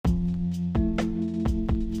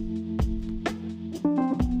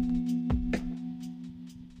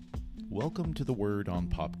Welcome to the Word on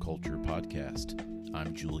Pop Culture podcast.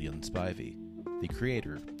 I'm Julian Spivey, the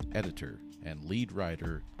creator, editor, and lead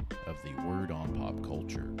writer of the Word on Pop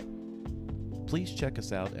Culture. Please check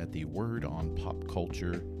us out at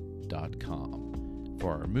thewordonpopculture.com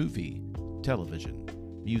for our movie, television,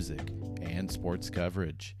 music, and sports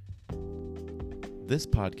coverage. This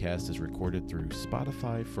podcast is recorded through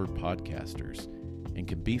Spotify for podcasters and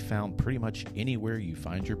can be found pretty much anywhere you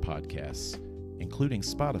find your podcasts, including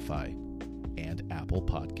Spotify and Apple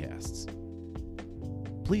Podcasts.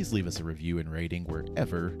 Please leave us a review and rating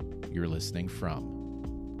wherever you're listening from.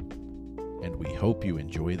 And we hope you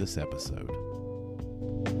enjoy this episode.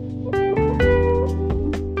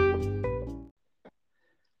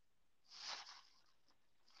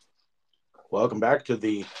 Welcome back to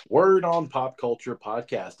the Word on Pop Culture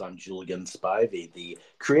podcast. I'm Julian Spivey, the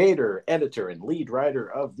creator, editor, and lead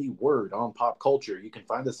writer of the Word on Pop Culture. You can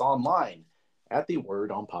find us online at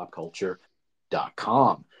thewordonpopculture.com.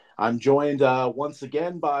 I'm joined once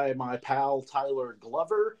again by my pal Tyler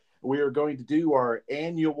Glover. We are going to do our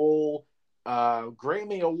annual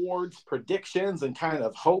Grammy Awards predictions and kind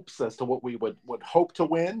of hopes as to what we would hope to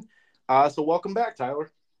win. So welcome back, Tyler.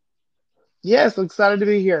 Yes, I'm excited to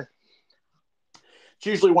be here. It's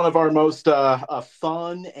usually one of our most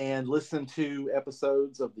fun and listened to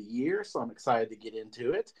episodes of the year, so I'm excited to get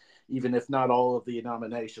into it, even if not all of the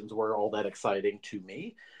nominations were all that exciting to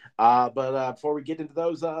me. But before we get into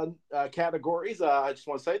those categories, I just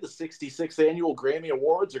want to say the 66th Annual Grammy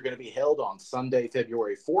Awards are going to be held on Sunday,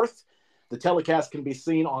 February 4th. The telecast can be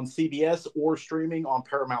seen on CBS or streaming on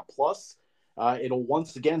Paramount+. It'll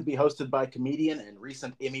once again be hosted by comedian and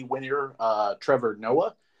recent Emmy winner Trevor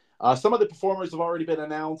Noah. Some of the performers have already been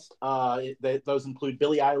announced. Those include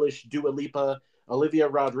Billie Eilish, Dua Lipa, Olivia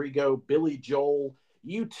Rodrigo, Billy Joel,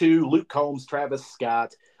 U2, Luke Combs, Travis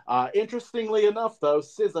Scott. Interestingly enough, though,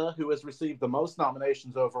 SZA, who has received the most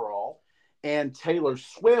nominations overall, and Taylor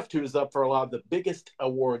Swift, who is up for a lot of the biggest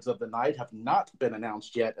awards of the night, have not been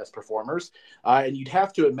announced yet as performers. And you'd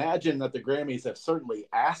have to imagine that the Grammys have certainly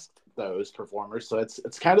asked those performers, so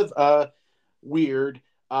it's kind of weird.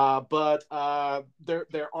 But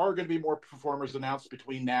there are going to be more performers announced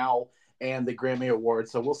between now and the Grammy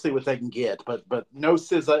Awards, so we'll see what they can get. But no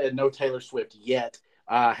SZA and no Taylor Swift yet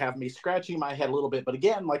have me scratching my head a little bit. But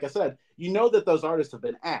again, like I said, you know that those artists have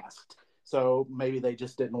been asked, so maybe they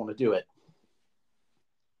just didn't want to do it.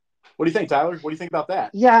 What do you think, Tyler? What do you think about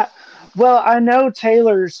that? Yeah, well, I know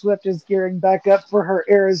Taylor Swift is gearing back up for her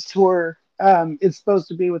Eras tour. It's supposed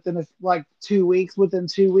to be within 2 weeks, within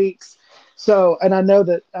 2 weeks. So, and I know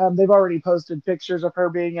that they've already posted pictures of her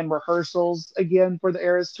being in rehearsals again for the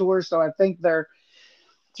Eras tour. So I think they're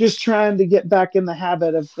just trying to get back in the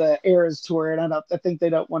habit of the Eras tour. And I think they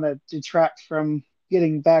don't want to detract from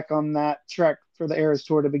getting back on that track for the Eras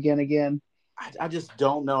tour to begin again. I just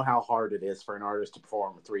don't know how hard it is for an artist to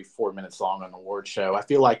perform 3-4 minutes long on an award show. I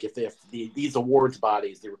feel like if these awards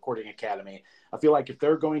bodies, the Recording Academy, I feel like if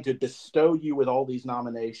they're going to bestow you with all these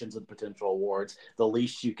nominations and potential awards, the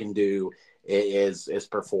least you can do is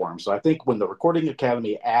perform. So I think when the Recording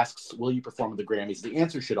Academy asks, will you perform at the Grammys, the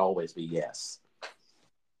answer should always be yes.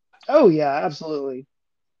 Oh, yeah, absolutely.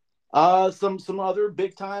 Some other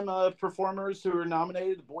big time performers who are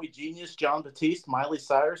nominated: Boy Genius, John Batiste, Miley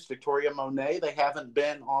Cyrus, Victoria Monet. They haven't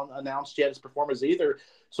been announced yet as performers either.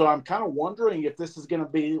 So I'm kind of wondering if this is going to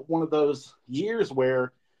be one of those years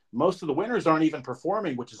where most of the winners aren't even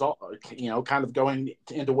performing, which is all, kind of going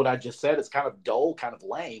into what I just said. It's kind of dull, kind of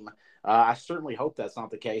lame. I certainly hope that's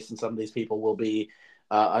not the case, and some of these people will be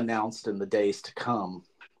announced in the days to come,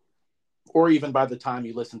 or even by the time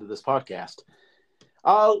you listen to this podcast.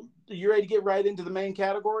 You ready to get right into the main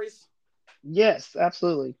categories? Yes,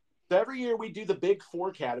 absolutely. So every year we do the big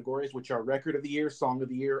four categories, which are Record of the Year, Song of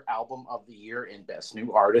the Year, Album of the Year, and Best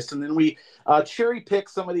New Artist. And then we cherry pick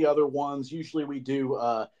some of the other ones. Usually we do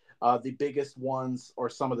the biggest ones or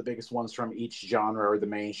some of the biggest ones from each genre or the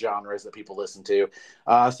main genres that people listen to.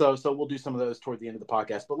 So we'll do some of those toward the end of the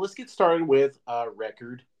podcast. But let's get started with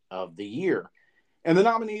Record of the Year. And the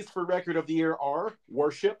nominees for Record of the Year are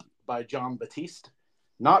Worship by John Batiste,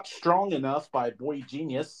 Not Strong Enough by Boy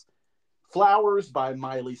Genius, Flowers by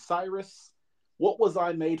Miley Cyrus, What Was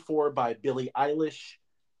I Made For by Billie Eilish,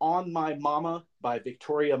 On My Mama by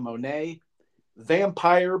Victoria Monet,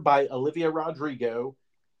 Vampire by Olivia Rodrigo,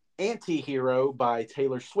 Anti-Hero by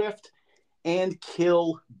Taylor Swift, and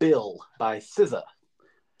Kill Bill by SZA.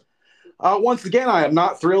 Once again, I am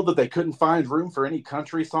not thrilled that they couldn't find room for any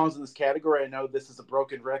country songs in this category. I know this is a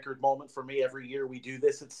broken record moment for me. Every year we do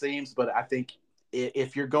this, it seems, but I think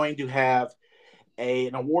if you're going to have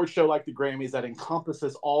an award show like the Grammys that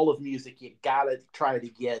encompasses all of music, you gotta try to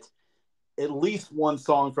get at least one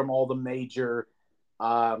song from all the major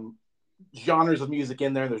um, genres of music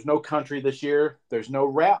in there. There's no country this year. There's no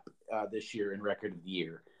rap this year in record of the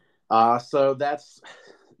year. So that's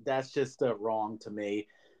just wrong to me.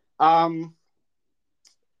 Um,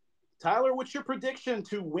 Tyler, what's your prediction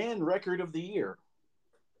to win record of the year?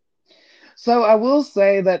 So I will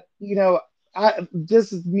say that,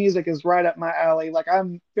 this music is right up my alley. Like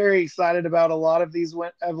I'm very excited about a lot of these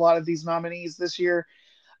nominees this year.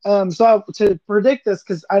 To predict this,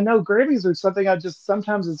 because I know Grammys are something I just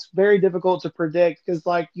sometimes it's very difficult to predict because,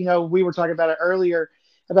 like, we were talking about it earlier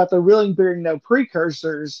about there really being no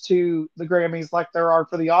precursors to the Grammys like there are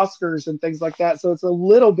for the Oscars and things like that. So it's a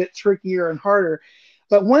little bit trickier and harder.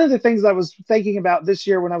 But one of the things I was thinking about this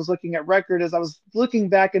year when I was looking at record is I was looking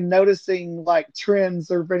back and noticing like trends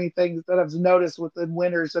or anything that I've noticed within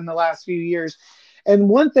winners in the last few years. And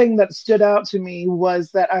one thing that stood out to me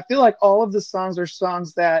was that I feel like all of the songs are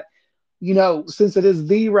songs that, since it is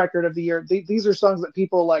the record of the year, these are songs that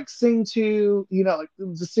people like sing to, like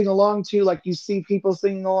to sing along to, like you see people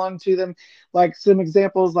singing along to them. Like some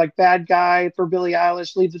examples like Bad Guy for Billie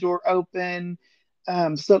Eilish, Leave the Door Open,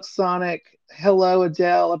 Silk Sonic, Hello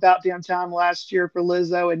Adele, About Damn Time last year for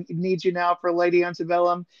Lizzo, and Need You Now for Lady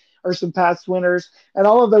Antebellum are some past winners. And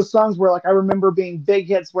all of those songs were like I remember being big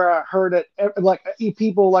hits where I heard it like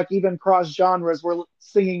people like even cross genres were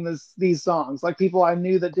singing these songs. Like people I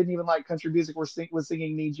knew that didn't even like country music was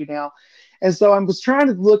singing Need You Now. And so I was trying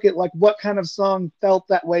to look at like what kind of song felt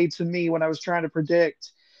that way to me when I was trying to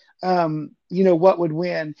predict what would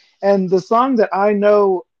win. And the song that I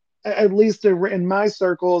know at least in my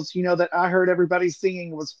circles, that I heard everybody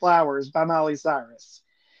singing was Flowers by Miley Cyrus.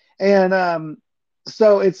 And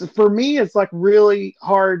so it's for me, it's like really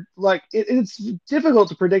hard. Like it's difficult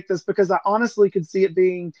to predict this because I honestly could see it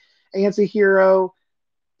being Anti-Hero,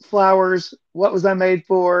 Flowers, What Was I Made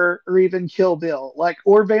For, or even Kill Bill, like,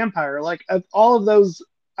 or Vampire. Like of all of those,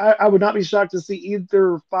 I would not be shocked to see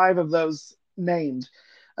either five of those named.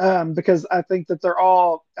 Because I think that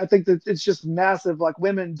I think that it's just massive, like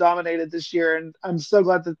women dominated this year. And I'm so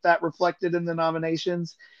glad that that reflected in the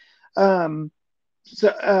nominations. Um,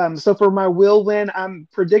 so for my will win, I'm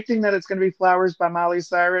predicting that it's going to be Flowers by Miley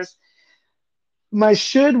Cyrus. My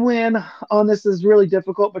should win on this is really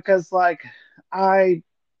difficult because like I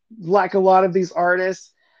like a lot of these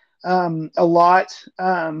artists a lot.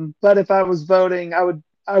 But if I was voting,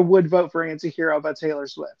 I would vote for Anti-Hero by Taylor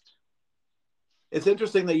Swift. It's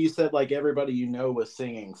interesting that you said like everybody you know was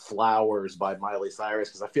singing "Flowers" by Miley Cyrus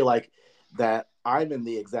because I feel like that I'm in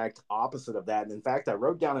the exact opposite of that. And in fact, I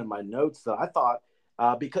wrote down in my notes that I thought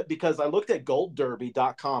because I looked at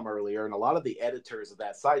goldderby.com earlier, and a lot of the editors of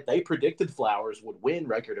that site they predicted Flowers would win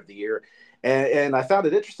Record of the Year, and I found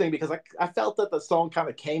it interesting because I felt that the song kind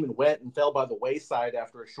of came and went and fell by the wayside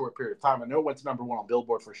after a short period of time. I know it went to number one on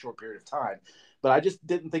Billboard for a short period of time, but I just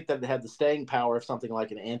didn't think that it had the staying power of something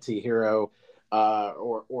like an Anti-Hero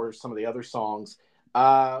or some of the other songs.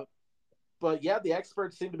 But yeah, the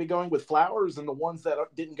experts seem to be going with Flowers, and the ones that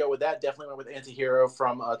didn't go with that definitely went with Anti-Hero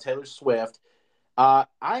from Taylor Swift.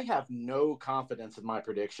 I have no confidence in my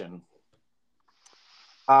prediction.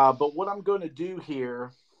 But what I'm going to do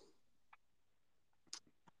here,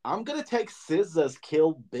 I'm going to take SZA's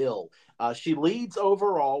Kill Bill. She leads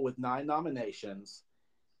overall with 9 nominations,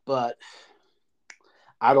 but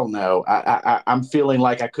I don't know. I'm feeling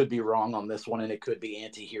like I could be wrong on this one, and it could be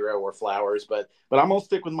Anti-Hero or Flowers, but I'm gonna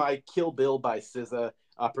stick with my Kill Bill by SZA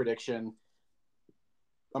prediction.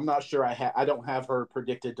 I'm not sure. I don't have her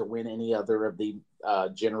predicted to win any other of the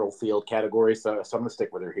general field categories, so I'm gonna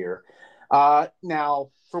stick with her here.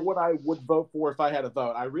 Now, for what I would vote for if I had a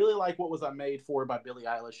vote, I really like What Was I Made For by Billie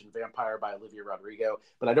Eilish and Vampire by Olivia Rodrigo,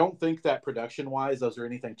 but I don't think that production-wise those are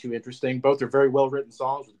anything too interesting. Both are very well-written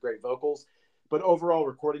songs with great vocals, but overall,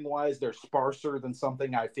 recording-wise, they're sparser than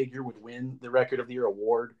something I figure would win the Record of the Year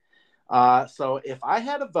award. So if I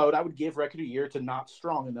had a vote, I would give Record of the Year to Not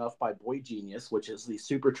Strong Enough by Boy Genius, which is the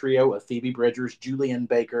super trio of Phoebe Bridgers, Julian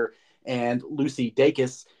Baker, and Lucy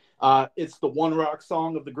Dacus. It's the one rock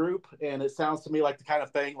song of the group, and it sounds to me like the kind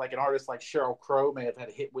of thing like an artist like Sheryl Crow may have had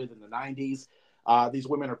a hit with in the 90s. These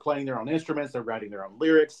women are playing their own instruments, they're writing their own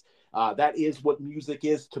lyrics. That is what music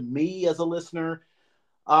is to me as a listener.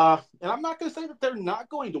 And I'm not going to say that they're not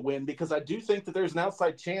going to win because I do think that there's an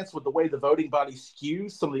outside chance with the way the voting body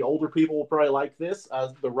skews. Some of the older people will probably like this.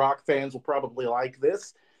 The rock fans will probably like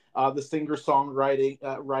this. The singer-songwriting,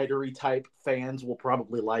 writery type fans will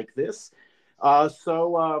probably like this. I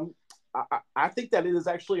think that it is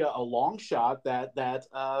actually a long shot that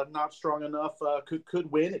Not Strong Enough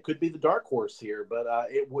could win. It could be the dark horse here, but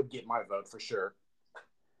it would get my vote for sure.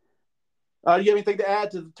 You have anything to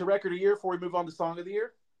add to record of the year before we move on to song of the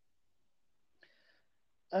year?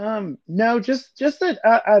 No, just that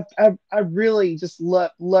I really just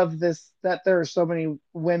love this that there are so many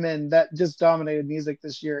women that just dominated music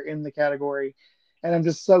this year in the category, and I'm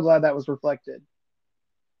just so glad that was reflected,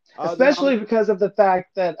 The especially nominee. because of the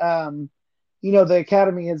fact that the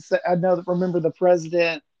Academy had said, I know that remember the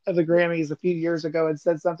president of the Yeah. Grammys a few years ago had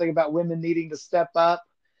said something about women needing to step up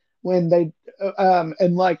when they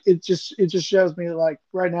and like it just shows me like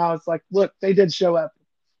right now it's like look they did show up.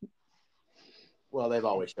 Well, they've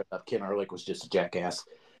always showed up. Ken Ehrlich was just a jackass.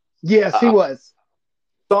 Yes, he Uh, was.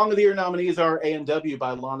 Song of the Year nominees are A&W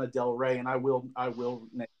by Lana Del Rey, and I will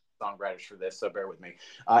name songwriters for this, so bear with me.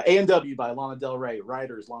 A&W by Lana Del Rey,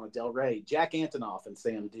 writers Lana Del Rey, Jack Antonoff, and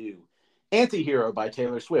Sam Dew. Antihero by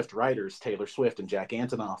Taylor Swift, writers Taylor Swift and Jack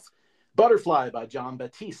Antonoff. Butterfly by John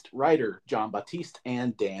Batiste, writer John Batiste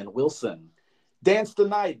and Dan Wilson. Dance the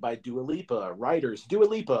Night by Dua Lipa, writers Dua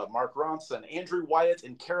Lipa, Mark Ronson, Andrew Wyatt,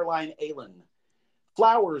 and Caroline Aylan.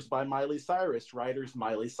 Flowers by Miley Cyrus, writers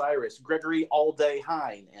Miley Cyrus, Gregory Allday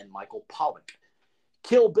Hine, and Michael Pollock.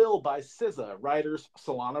 Kill Bill by SZA, writers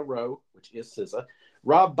Solana Rowe, which is SZA,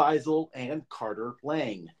 Rob Beisel, and Carter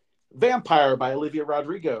Lang. Vampire by Olivia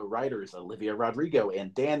Rodrigo, writers Olivia Rodrigo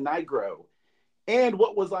and Dan Nigro. And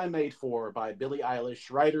What Was I Made For by Billie Eilish,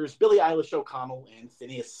 writers Billie Eilish O'Connell and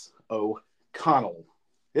Phineas O'Connell.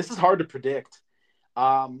 This is hard to predict.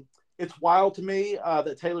 Um, it's wild to me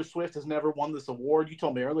that Taylor Swift has never won this award. You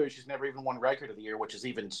told me earlier she's never even won Record of the Year, which is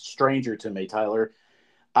even stranger to me, Tyler.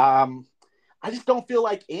 Um, I just don't feel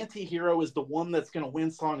like Antihero is the one that's going to win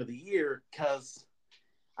Song of the Year because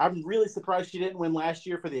I'm really surprised she didn't win last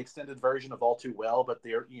year for the extended version of All Too Well. But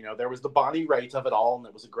there was the Bonnie Raitt of it all, and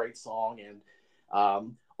it was a great song. And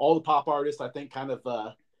all the pop artists, I think, kind of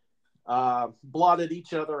blotted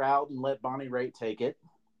each other out and let Bonnie Raitt take it.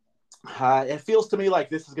 It feels to me like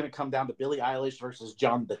this is going to come down to Billie Eilish versus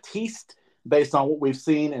John Batiste, based on what we've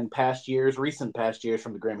seen in past years, recent past years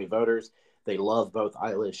from the Grammy voters. They love both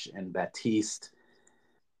Eilish and Batiste.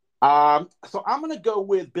 So I'm going to go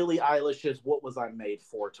with Billie Eilish's "What Was I Made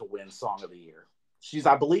For" to win Song of the Year.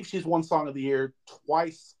 I believe she's won Song of the Year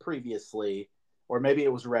twice previously, or maybe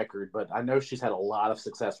it was record, but I know she's had a lot of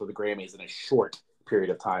success with the Grammys in a short period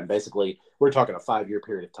of time. Basically, we're talking a 5 year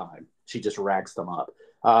period of time. She just racks them up.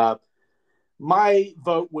 Uh, my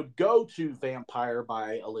vote would go to Vampire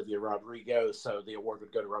by Olivia Rodrigo, so the award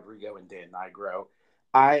would go to Rodrigo and Dan Nigro.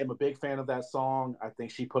 I am a big fan of that song. I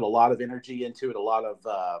think she put a lot of energy into it, a lot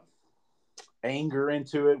of anger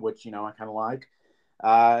into it, which I kind of like.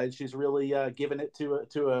 She's really given it to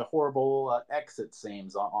a horrible ex, it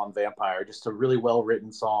seems, on Vampire. Just a really well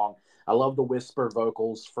written song. I love the whisper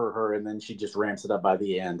vocals for her, and then she just ramps it up by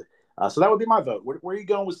the end. So that would be my vote. Where are you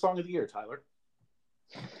going with Song of the Year, Tyler?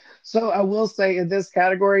 So I will say in this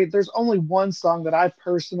category, there's only one song that I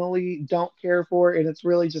personally don't care for, and it's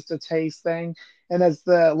really just a taste thing, and that's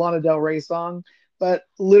the Lana Del Rey song. But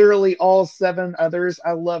literally all seven others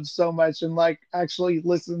I love so much and like actually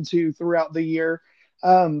listen to throughout the year,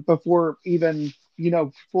 before even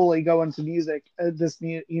fully go into music. To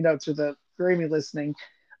the Grammy listening.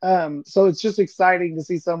 So it's just exciting to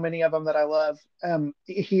see so many of them that I love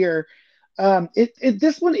here.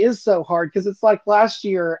 This one is so hard because it's like last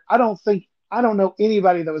year. I don't know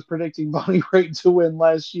anybody that was predicting Bonnie Raitt to win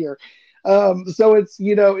last year. So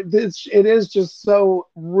it is just so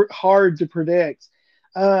hard to predict.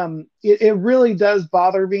 It really does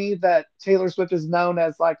bother me that Taylor Swift is known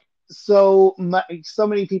as like so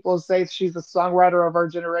many people say she's the songwriter of our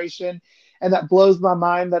generation, and that blows my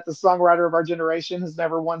mind that the songwriter of our generation has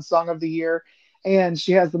never won Song of the Year, and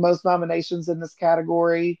she has the most nominations in this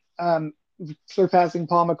category. Surpassing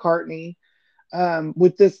Paul McCartney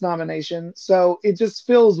with this nomination. So it just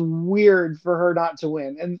feels weird for her not to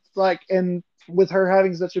win. And with her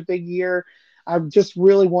having such a big year, I just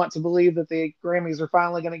really want to believe that the Grammys are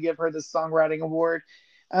finally going to give her this songwriting award.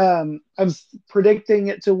 I'm predicting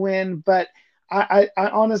it to win, but I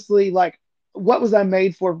honestly like What Was I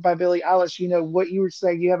Made For by Billie Eilish. What you were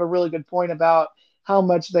saying, you have a really good point about how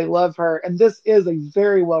much they love her. And this is a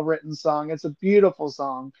very well written song. It's a beautiful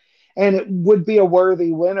song, and it would be a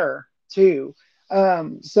worthy winner too. But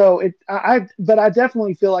I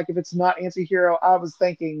definitely feel like if it's not Antihero, I was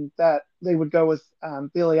thinking that they would go with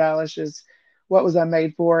Billie Eilish's "What Was I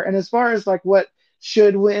Made For." And as far as like what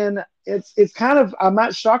should win, it's kind of I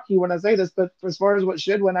might shock you when I say this, but as far as what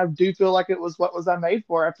should win, I do feel like it was "What Was I Made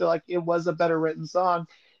For." I feel like it was a better written song,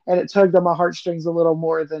 and it tugged on my heartstrings a little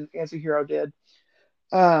more than Antihero did.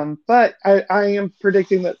 But I am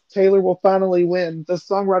predicting that Taylor will finally win. The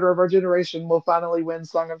songwriter of our generation will finally win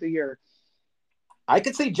Song of the Year. I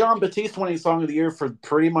could see John Batiste winning Song of the Year for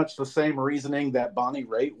pretty much the same reasoning that Bonnie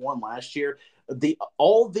Raitt won last year. The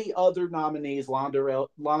all the other nominees,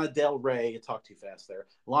 Lana Del Rey, I talked too fast there.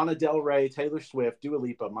 Lana Del Rey, Taylor Swift, Dua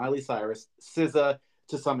Lipa, Miley Cyrus, SZA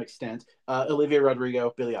to some extent, Olivia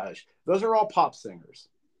Rodrigo, Billie Eilish. Those are all pop singers.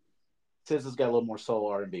 SZA's got a little more soul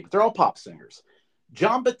R&B, but they're all pop singers.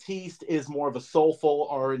 John Batiste is more of a soulful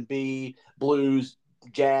R&B, blues,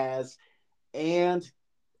 jazz, and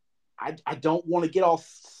I don't want to get all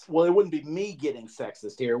well. It wouldn't be me getting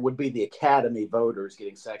sexist here; it would be the Academy voters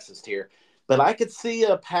getting sexist here. But I could see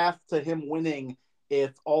a path to him winning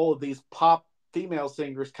if all of these pop female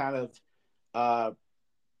singers kind of uh,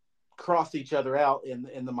 cross each other out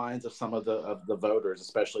in the minds of some of the voters,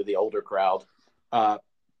 especially the older crowd. Uh,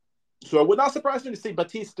 so it would not surprise me to see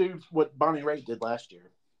Batiste do what Bonnie Raitt did last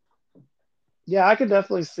year. Yeah, I could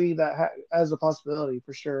definitely see that as a possibility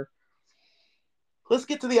for sure. Let's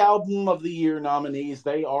get to the Album of the Year nominees.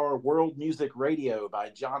 They are World Music Radio by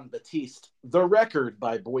John Batiste, The Record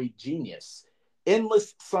by Boy Genius,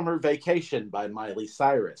 Endless Summer Vacation by Miley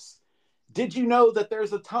Cyrus, Did You Know That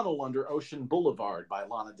There's a Tunnel Under Ocean Boulevard by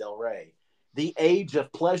Lana Del Rey, The Age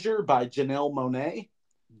of Pleasure by Janelle Monáe,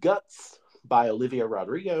 Guts by Olivia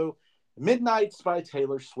Rodrigo, Midnights by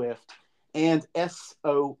Taylor Swift, and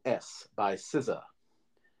SOS by SZA.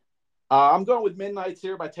 I'm going with Midnights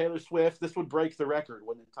here by Taylor Swift. This would break the record,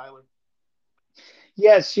 wouldn't it, Tyler?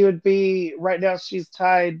 Yes, she would be right now. She's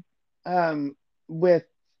tied with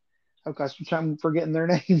oh gosh, I'm forgetting their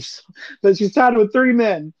names, but she's tied with three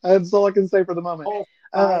men. That's all I can say for the moment. Oh,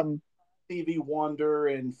 I Um, Stevie Wonder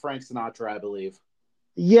and Frank Sinatra, I believe.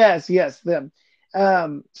 yes, yes, them.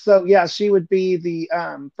 So yeah, she would be the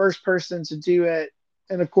first person to do it,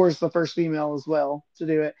 and of course the first female as well to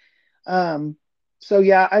do it. Um, so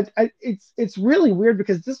yeah, it's really weird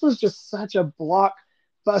because this was just such a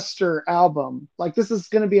blockbuster album. Like this is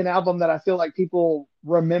going to be an album that I feel like people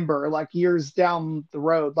remember like years down the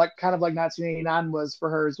road, like kind of like 1989 was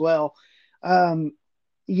for her as well. Um,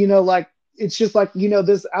 like it's just like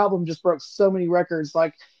this album just broke so many records.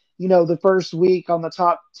 Like the first week on the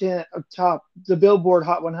top 10 top the Billboard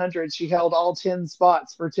Hot 100, she held all 10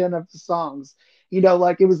 spots for 10 of the songs.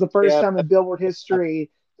 Like it was the first Yeah, time in Billboard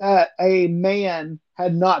history that a man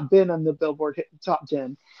had not been on the Billboard top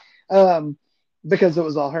 10, um, because it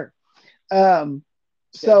was all her. Um,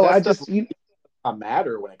 so that I stuff just doesn't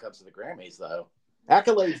matter when it comes to the Grammys, though.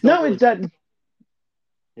 Accolades don't no, it really. doesn't.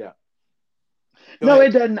 Yeah, go No, ahead.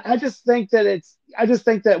 it doesn't. I just think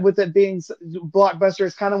that with it being blockbuster,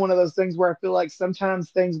 it's kind of one of those things where I feel like sometimes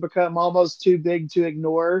things become almost too big to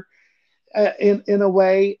ignore, in a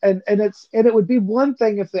way. And it would be one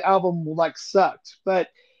thing if the album like sucked, but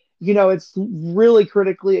it's really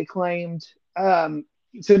critically acclaimed.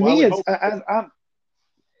 To Well, I me, would it's hope. I'm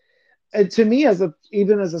and to me as a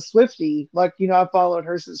even as a Swifty, like I followed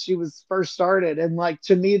her since she was first started, and like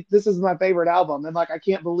to me, this is my favorite album, and like I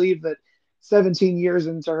can't believe that 17 years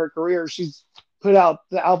into her career, she's put out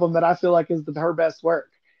the album that I feel like is her best work.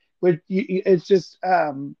 Which it's just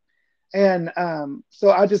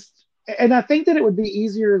so I think that it would be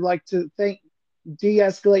easier like to think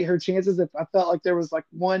de-escalate her chances if I felt like there was like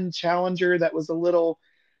one challenger that was a little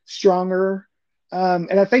stronger.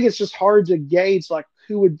 And I think it's just hard to gauge like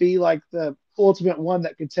who would be like the ultimate one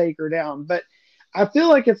that could take her down. But I feel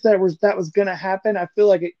like if that was going to happen, I feel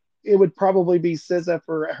like it would probably be SZA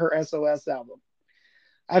for her SOS album.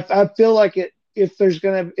 I feel like if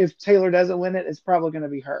Taylor doesn't win it, it's probably gonna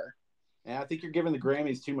be her. And I think you're giving the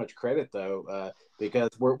Grammys too much credit, though, because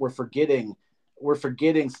we're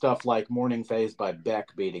forgetting stuff like "Morning Phase" by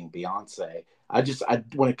Beck beating Beyonce.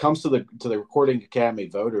 When it comes to the Recording Academy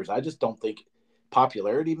voters, I just don't think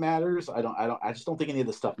popularity matters. I just don't think any of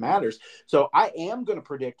this stuff matters. So I am going to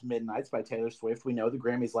predict Midnights by Taylor Swift. We know the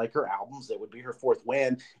Grammys like her albums. It would be her fourth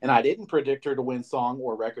win, and I didn't predict her to win Song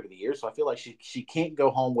or Record of the Year. So I feel like she can't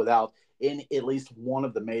go home without in at least one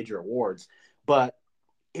of the major awards. But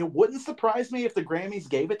it wouldn't surprise me if the Grammys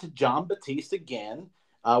gave it to John Batiste again,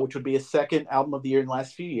 which would be his second album of the year in the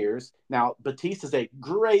last few years. Now, Batiste is a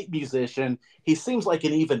great musician. He seems like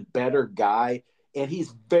an even better guy, and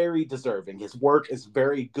he's very deserving. His work is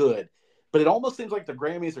very good. But it almost seems like the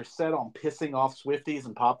Grammys are set on pissing off Swifties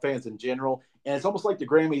and pop fans in general. And it's almost like the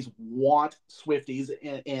Grammys want Swifties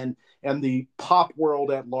and the pop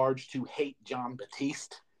world at large to hate John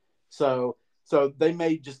Batiste. So they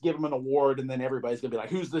may just give him an award, and then everybody's gonna be like,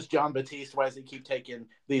 "Who's this John Batiste? Why does he keep taking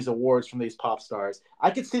these awards from these pop stars?"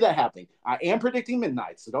 I could see that happening. I am predicting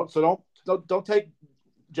Midnight, so don't take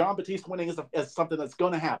John Batiste winning as something that's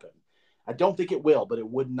going to happen. I don't think it will, but it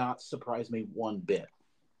would not surprise me one bit.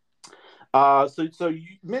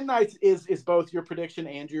 Midnight's is both your prediction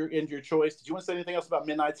and your choice. Did you want to say anything else about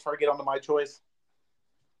Midnight's before I get on to my choice?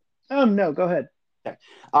 No, go ahead. Okay.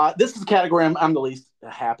 This is a category I'm the least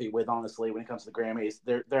happy with, honestly, when it comes to the Grammys.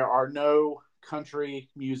 There are no country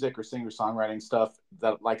music or singer songwriting stuff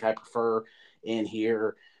that like I prefer in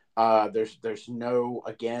here. There's no,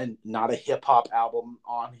 again, not a hip hop album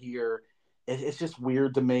on here. It's just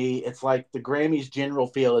weird to me. It's like the Grammys general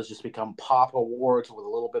feel has just become pop awards with a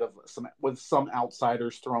little bit of some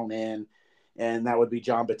outsiders thrown in, and that would be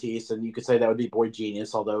John Batiste, and you could say that would be Boy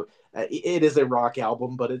Genius, although it is a rock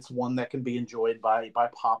album, but it's one that can be enjoyed by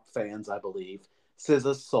pop fans, I believe.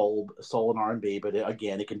 SZA's soul and R&B, but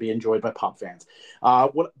again, it can be enjoyed by pop fans.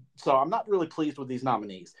 So I'm not really pleased with these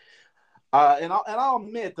nominees. And I'll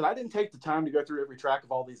admit that I didn't take the time to go through every track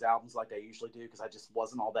of all these albums like I usually do because I just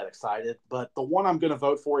wasn't all that excited. But the one I'm going to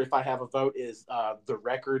vote for, if I have a vote, is "The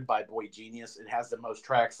Record" by Boy Genius. It has the most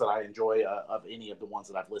tracks that I enjoy of any of the ones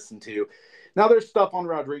that I've listened to. Now, there's stuff on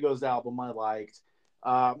Rodrigo's album I liked.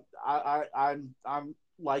 I'm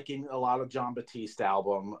liking a lot of John Batiste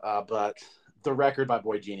album, but "The Record" by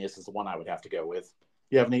Boy Genius is the one I would have to go with.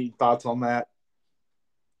 You have any thoughts on that?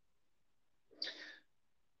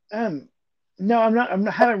 Um, no, I'm not.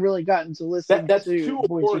 I haven't really gotten to listen That's to two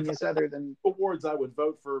Boy awards. Genius other than Awards I would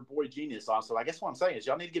vote for Boy Genius on. So I guess what I'm saying is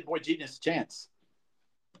y'all need to give Boy Genius a chance.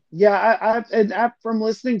 yeah. From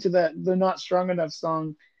listening to the Not Strong Enough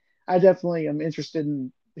song, I definitely am interested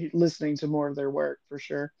in listening to more of their work for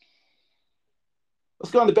sure.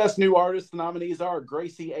 Let's go on to Best New Artist. The nominees are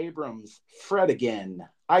Gracie Abrams, Fred Again,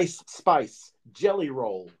 Ice Spice, Jelly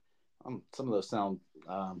Roll. Some of those sound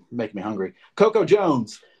make me hungry. Coco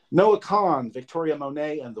Jones, Noah Kahn, Victoria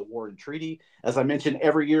Monet, and the War and Treaty. As I mentioned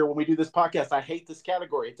every year when we do this podcast, I hate this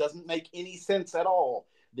category. It doesn't make any sense at all.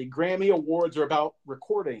 The Grammy Awards are about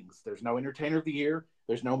recordings. There's no Entertainer of the Year.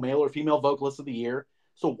 There's no male or female vocalist of the year.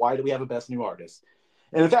 So why do we have a Best New Artist?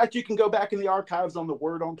 And in fact, you can go back in the archives on the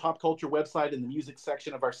Word on Pop Culture website in the music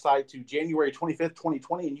section of our site to January 25th,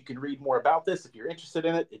 2020, and you can read more about this if you're interested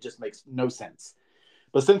in it. It just makes no sense.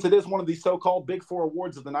 But since it is one of these so-called Big Four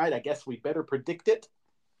awards of the night, I guess we better predict it.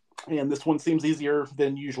 And this one seems easier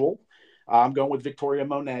than usual. I'm going with Victoria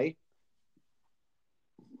Monet.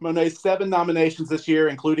 Monet's 7 nominations this year,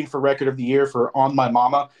 including for Record of the Year for On My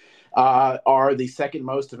Mama, are the second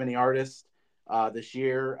most of any artist this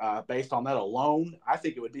year. Based on that alone, I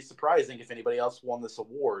think it would be surprising if anybody else won this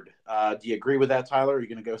award. Do you agree with that, Tyler? Or are you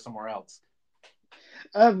going to go somewhere else?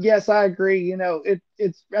 Yes, I agree.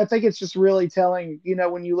 It's. I think it's just really telling.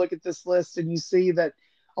 When you look at this list and you see that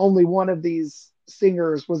only one of these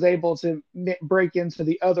singers was able to break into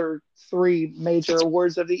the other three major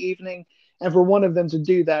awards of the evening, and for one of them to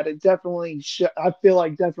do that, it definitely. I feel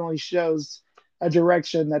like definitely shows a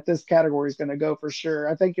direction that this category is going to go for sure.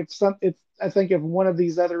 I think if one of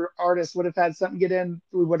these other artists would have had something get in,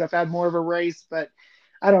 we would have had more of a race. But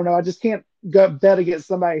I don't know. I just can't go bet against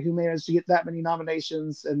somebody who managed to get that many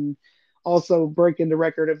nominations and also break into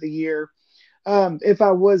record of the year. If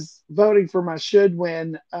I was voting for my should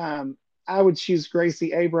win, I would choose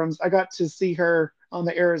Gracie Abrams. I got to see her on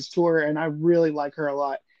the Eras tour, and I really like her a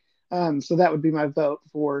lot. So that would be my vote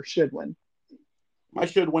for should win. My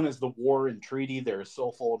should win is the War and Treaty. They're a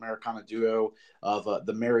soulful Americana duo of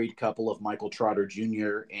the married couple of Michael Trotter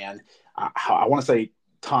Jr. and I want to say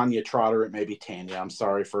Tanya Trotter. It may be Tanya. I'm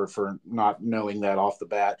sorry for not knowing that off the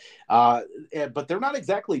bat. But they're not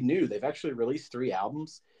exactly new. They've actually released 3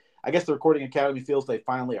 albums. I guess the Recording Academy feels they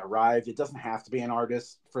finally arrived. It doesn't have to be an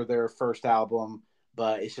artist for their first album,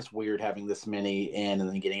 but it's just weird having this many in and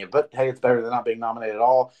then getting it. But hey, it's better than not being nominated at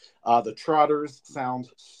all. The Trotters sound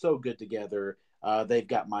so good together. They've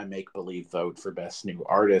got my make believe vote for Best New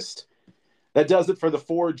Artist. That does it for the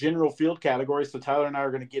 4 general field categories. So Tyler and I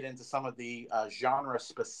are going to get into some of the genre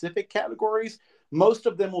specific categories. Most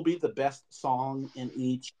of them will be the best song in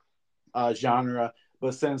each genre.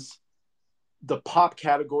 But since the pop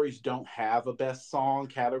categories don't have a best song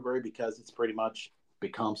category because it's pretty much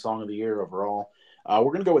become song of the year overall,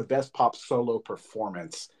 we're going to go with best pop solo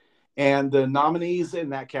performance. And the nominees in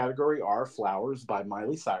that category are Flowers by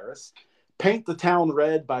Miley Cyrus, Paint the Town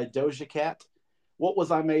Red by Doja Cat, What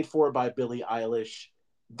Was I Made For by Billie Eilish,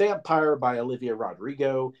 Vampire by Olivia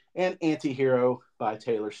Rodrigo, and Antihero by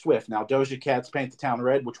Taylor Swift. Now, Doja Cat's Paint the Town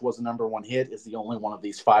Red, which was a #1 hit, is the only one of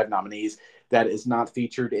these 5 nominees that is not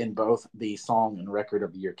featured in both the Song and Record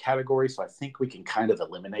of the Year category. So I think we can kind of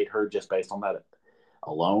eliminate her just based on that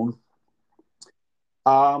alone.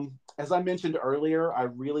 As I mentioned earlier, I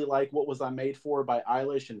really like What Was I Made For by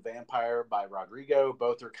Eilish and Vampire by Rodrigo.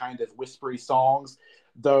 Both are kind of whispery songs,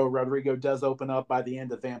 though Rodrigo does open up by the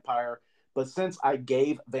end of Vampire. But since I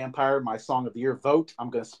gave Vampire my Song of the Year vote, I'm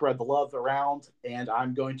going to spread the love around, and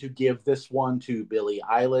I'm going to give this one to Billie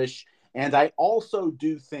Eilish. And I also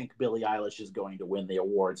do think Billie Eilish is going to win the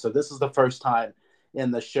award. So this is the first time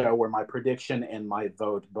in the show where my prediction and my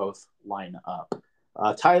vote both line up.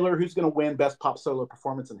 Tyler, who's going to win Best Pop Solo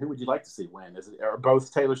Performance, and who would you like to see win? Is it are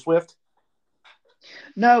both Taylor Swift?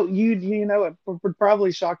 No, you know it would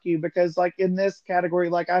probably shock you because like in this category,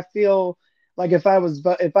 like I feel like if I was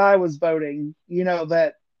voting, you know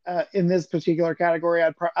that in this particular category,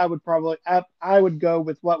 I would probably I would go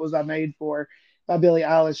with What Was I Made For by Billie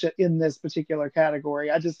Eilish in this particular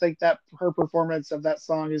category. I just think that her performance of that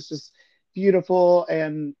song is just beautiful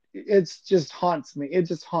and it's just haunts me. It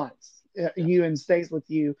just haunts Yeah. you and stays with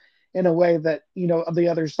you in a way that you know of the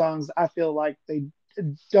other songs. I feel like they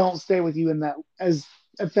don't stay with you in that as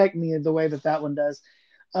affect me in the way that that one does.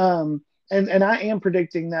 And I am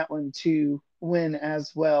predicting that one to win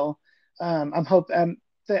as well.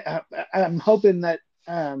 Th- I'm hoping that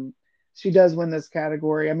she does win this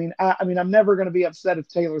category. I mean, I'm never going to be upset if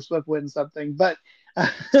Taylor Swift wins something, but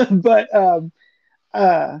but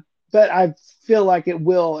uh, but I feel like it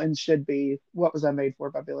will and should be What Was I Made For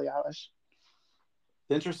by Billie Eilish.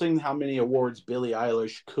 It's interesting how many awards Billie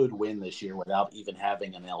Eilish could win this year without even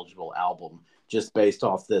having an eligible album, just based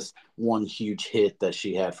off this one huge hit that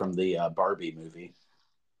she had from the Barbie movie.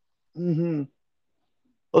 Hmm.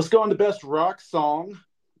 Let's go on to Best Rock Song.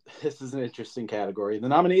 This is an interesting category. The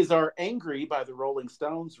nominees are Angry by the Rolling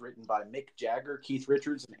Stones, written by Mick Jagger, Keith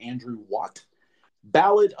Richards, and Andrew Watt.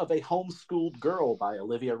 Ballad of a Homeschooled Girl by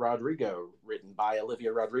Olivia Rodrigo, written by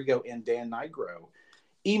Olivia Rodrigo and Dan Nigro.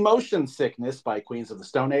 Emotion Sickness by Queens of the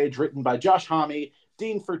Stone Age, written by Josh Homme,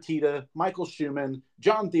 Dean Fertitta, Michael Schumann,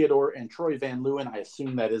 John Theodore, and Troy Van Leeuwen. I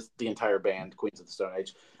assume that is the entire band, Queens of the Stone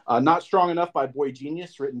Age. Not Strong Enough by Boy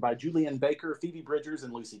Genius, written by Julian Baker, Phoebe Bridgers,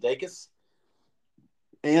 and Lucy Dacus.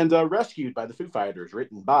 And Rescued by the Foo Fighters,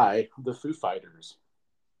 written by the Foo Fighters.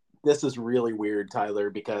 This is really weird,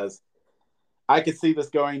 Tyler, because I could see this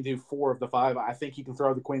going to four of the five. I think you can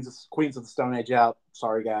throw the Queens of the Stone Age out.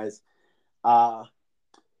 Sorry, guys. Uh,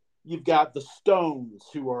 You've got the Stones,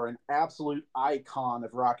 who are an absolute icon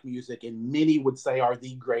of rock music, and many would say are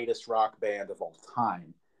the greatest rock band of all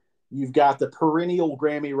time. You've got the perennial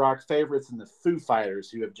Grammy rock favorites and the Foo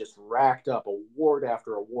Fighters, who have just racked up award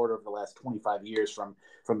after award over the last 25 years from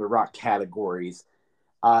the rock categories.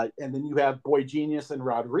 And then you have Boy Genius and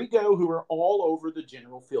Rodrigo, who are all over the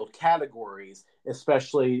general field categories,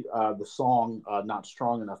 especially the song Not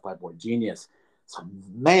Strong Enough by Boy Genius. So,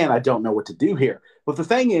 man, I don't know what to do here. But the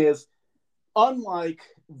thing is, unlike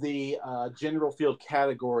the general field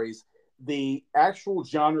categories, the actual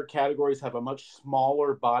genre categories have a much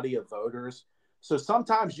smaller body of voters. So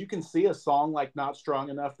sometimes you can see a song like Not Strong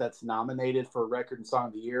Enough that's nominated for Record and Song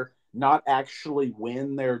of the Year not actually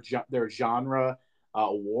win their genre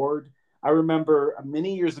award. I remember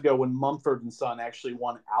many years ago when Mumford and Son actually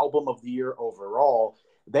won Album of the Year overall,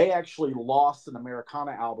 they actually lost an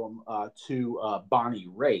Americana album to Bonnie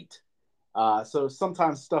Raitt. So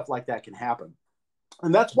sometimes stuff like that can happen.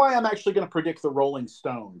 And that's why I'm actually going to predict the Rolling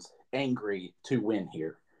Stones Angry to win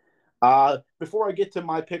here. Before I get to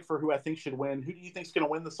my pick for who I think should win, who do you think is going to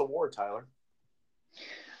win this award, Tyler?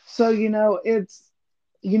 So you know, it's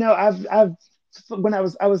I've when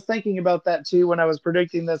I was thinking about that too when I was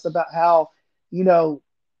predicting this about how you know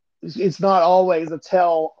it's not always a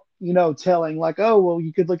telling like, oh well,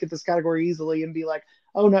 you could look at this category easily and be like,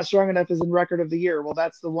 oh, Not Strong Enough is in Record of the Year, well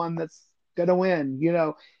that's the one that's gonna win.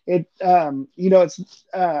 It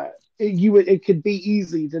could be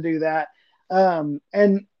easy to do that. Um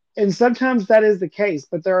and and sometimes that is the case,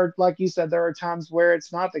 but there are, like you said, there are times where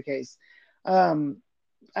it's not the case. Um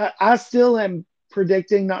I still am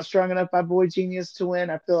predicting Not Strong Enough by Boy Genius to win.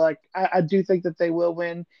 I feel like I do think that they will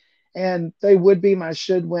win, and they would be my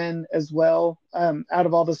should win as well. Out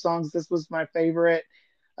of all the songs, this was my favorite.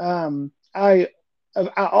 Um, I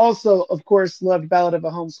also, of course, loved Ballad of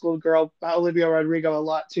a Homeschooled Girl by Olivia Rodrigo a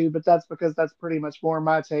lot too, but that's because that's pretty much more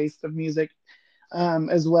my taste of music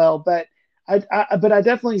as well. But I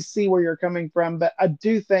definitely see where you're coming from. But I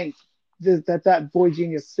do think that Boy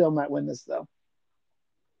Genius still might win this though.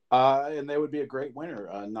 And they would be a great winner.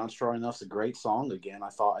 Not Strong Enough's a great song. Again, I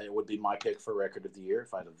thought it would be my pick for Record of the Year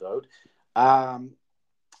if I had a vote. Um,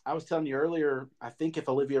 I was telling you earlier, I think if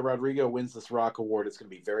Olivia Rodrigo wins this rock award, it's going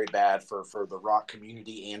to be very bad for the rock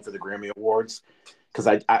community and for the Grammy Awards.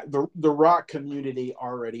 Because the rock community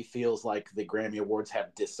already feels like the Grammy Awards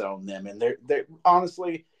have disowned them. And they're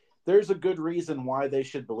honestly, there's a good reason why they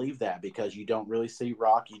should believe that, because you don't really see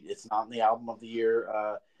rock. It's not in the album of the year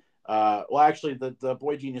Well, actually, the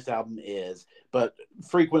Boy Genius album is, but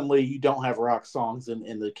frequently you don't have rock songs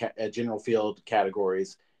in the general field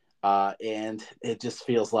categories. And it just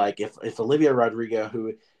feels like if Olivia Rodrigo,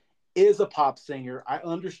 who is a pop singer, I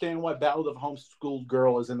understand why Ballad of a Homeschooled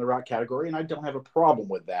Girl is in the rock category, and I don't have a problem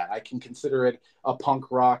with that. I can consider it a punk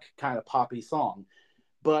rock kind of poppy song.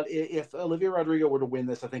 But if Olivia Rodrigo were to win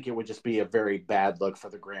this, I think it would just be a very bad look for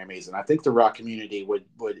the Grammys, and I think the rock community would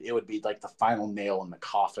be like the final nail in the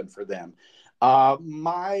coffin for them.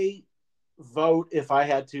 My vote, if I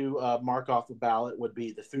had to mark off the ballot, would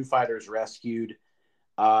be the Foo Fighters "Rescued."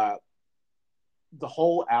 Uh, the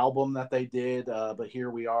whole album that they did, but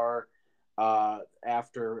here we are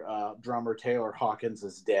after drummer Taylor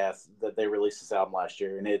Hawkins' death, that they released this album last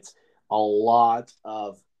year, and it's a lot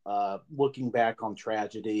of looking back on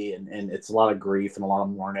tragedy, and it's a lot of grief and a lot of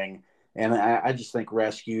mourning. And I just think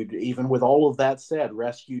Rescued, even with all of that said,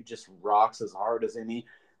 Rescued just rocks as hard as any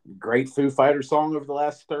great Foo Fighter song over the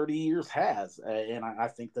last 30 years has. And I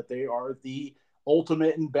think that they are the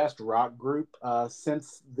ultimate and best rock group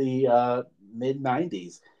since the mid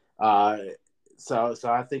 90s. Uh, so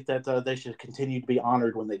I think that they should continue to be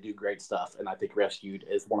honored when they do great stuff. And I think Rescued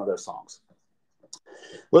is one of those songs.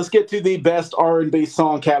 Let's get to the best R&B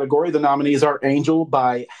song category. The nominees are Angel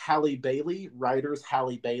by Halle Bailey, writers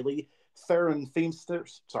Halle Bailey, Theron Feimster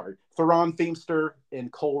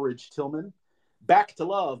and Coleridge Tillman. Back to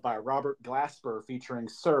Love by Robert Glasper featuring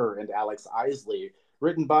Sir and Alex Isley,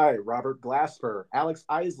 written by Robert Glasper, Alex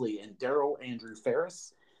Isley, and Daryl Andrew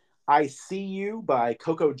Ferris. I See You by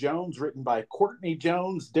Coco Jones, written by Courtney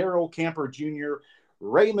Jones, Daryl Camper Jr.,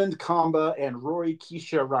 Raymond Kamba, and Roy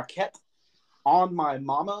Keisha Raquette. On My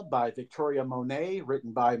Mama by Victoria Monet,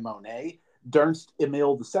 written by Monet, Ernst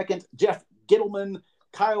Emil II, Jeff Gittleman,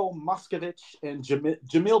 Kyle Moskovich, and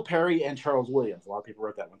Jamil Perry and Charles Williams. A lot of people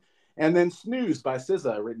wrote that one. And then Snooze by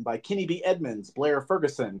SZA, written by Kenny B. Edmonds, Blair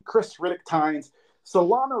Ferguson, Chris Riddick Tynes,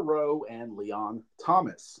 Solana Rowe, and Leon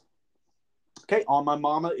Thomas. Okay, On My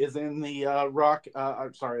Mama is in the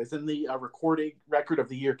is in the recording record of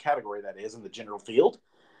the year category, that is, in the general field.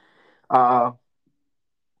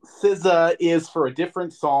 SZA is for a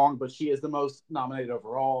different song, but she is the most nominated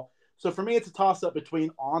overall. So for me, it's a toss up between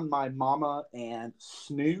On My Mama and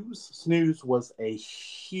Snooze. Snooze was a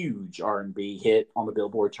huge R&B hit on the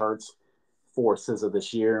Billboard charts for SZA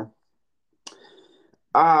this year.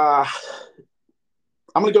 I'm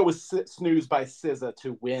going to go with Snooze by SZA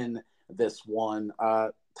to win this one.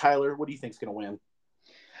 Tyler, what do you think is going to win?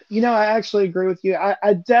 I actually agree with you.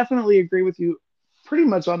 I definitely agree with you pretty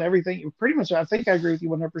much on everything. Pretty much, I think I agree with you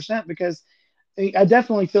 100% because I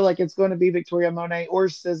definitely feel like it's going to be Victoria Monet or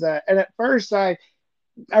SZA. And at first, I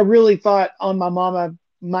really thought On My Mama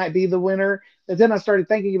might be the winner, but then I started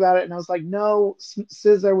thinking about it, and I was like, no,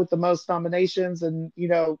 SZA with the most nominations, and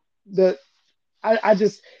the I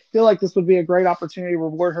just feel like this would be a great opportunity to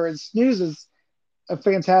reward her. And Snooze is a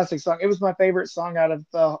fantastic song. It was my favorite song out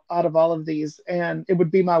of all of these, and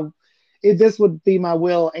this would be my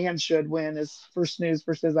will and should win is for Snooze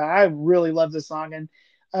for SZA. I really love this song, and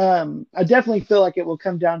I definitely feel like it will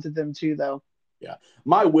come down to them too, though. Yeah,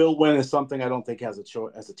 my will win is something I don't think has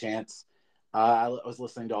a chance. I was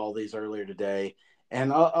listening to all these earlier today,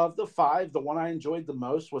 and of the five, the one I enjoyed the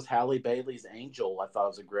most was Halle Bailey's "Angel." I thought it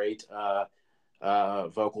was a great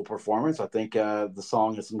vocal performance. I think the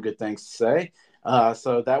song has some good things to say.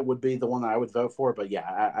 So that would be the one I would vote for. But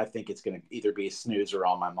yeah, I think it's going to either be Snooze or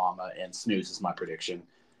On My Mama, and Snooze is my prediction.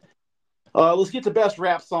 Let's get to best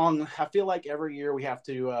rap song. I feel like every year we have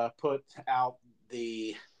to put out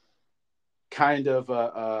the kind of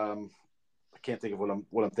I can't think of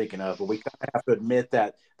what I'm thinking of, but we kind of have to admit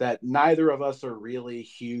that neither of us are really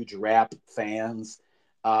huge rap fans.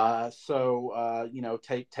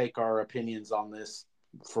 Take our opinions on this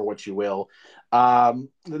for what you will. The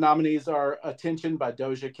nominees are Attention by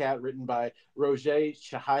Doja Cat, written by Roger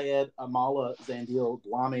Shahayed, Amala Zandil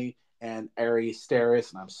Blami, and Ari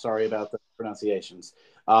Steris, and I'm sorry about the pronunciations.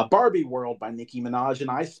 Barbie World by Nicki Minaj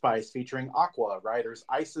and Ice Spice, featuring Aqua, writers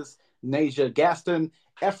Isis Nasia Gaston,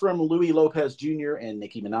 Ephraim Louis Lopez Jr., and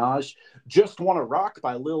Nicki Minaj. Just Wanna Rock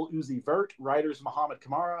by Lil Uzi Vert, writers Muhammad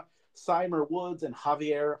Kamara, Cymer Woods, and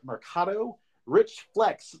Javier Mercado. Rich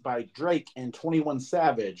Flex by Drake and 21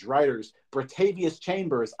 Savage, writers Bratavius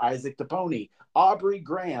Chambers, Isaac DePony, Aubrey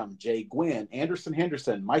Graham, Jay Gwynn, Anderson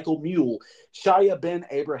Henderson, Michael Mule, Shia Ben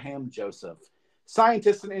Abraham Joseph.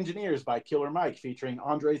 Scientists and Engineers by Killer Mike, featuring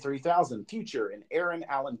Andre 3000, Future, and Aaron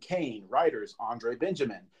Allen Kane, writers Andre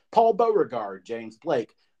Benjamin, Paul Beauregard, James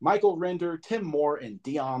Blake, Michael Render, Tim Moore, and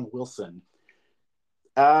Dion Wilson.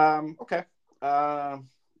 Okay.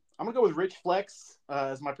 I'm gonna go with Rich Flex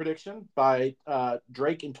as my prediction by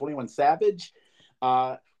Drake and 21 Savage.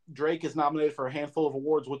 Uh, Drake is nominated for a handful of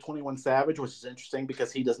awards with 21 Savage, which is interesting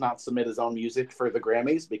because he does not submit his own music for the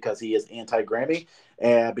Grammys because he is anti-Grammy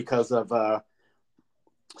and because of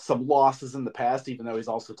some losses in the past, even though he's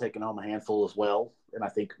also taken home a handful as well. And I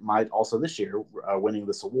think might also this year winning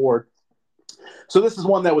this award. So this is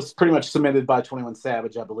one that was pretty much submitted by 21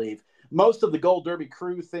 Savage, I believe. Most of the Gold Derby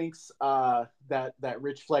crew thinks that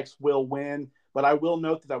Rich Flex will win, but I will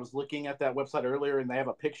note that I was looking at that website earlier, and they have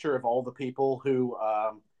a picture of all the people who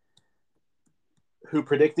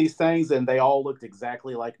predict these things, and they all looked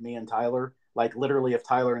exactly like me and Tyler. Like literally, if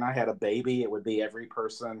Tyler and I had a baby, it would be every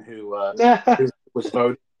person who was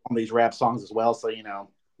voting on these rap songs as well. So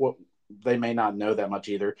what they may not know that much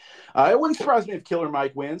either. It wouldn't surprise me if Killer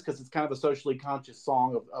Mike wins because it's kind of a socially conscious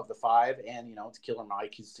song of the five, and it's Killer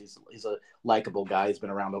Mike. He's a likable guy. He's been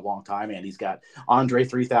around a long time, and he's got Andre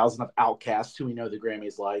 3000 of Outkast, who we know the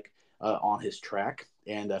Grammys like, on his track,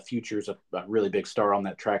 and Future's a really big star on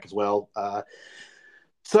that track as well.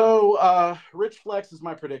 So Rich Flex is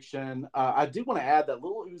my prediction. I do want to add that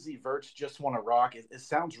Lil Uzi Vert's "Just Wanna Rock." It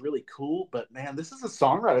sounds really cool, but man, this is a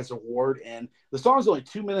songwriters award, and the song is only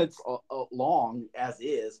 2 minutes long as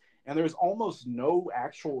is, and there's almost no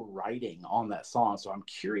actual writing on that song. So I'm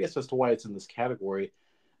curious as to why it's in this category,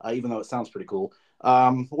 even though it sounds pretty cool.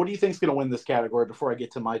 What do you think is going to win this category before I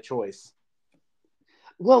get to my choice?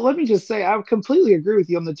 Well, let me just say, I completely agree with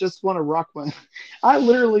you on the "Just Want to Rock" one. I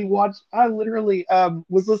literally was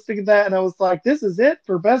listening to that and I was like, this is it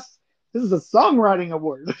for best. This is a songwriting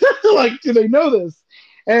award. Like, do they know this?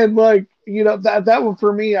 And like, that one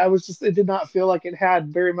for me, it did not feel like it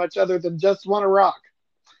had very much other than "Just Want to Rock."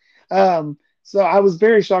 So I was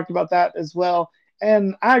very shocked about that as well.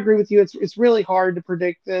 And I agree with you. It's really hard to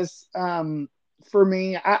predict this. For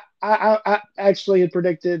me, I actually had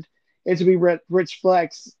predicted it to be Rich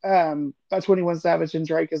Flex by 21 Savage and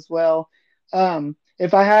Drake as well.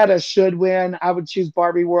 If I had a should win, I would choose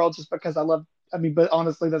Barbie World just because I love. I mean, but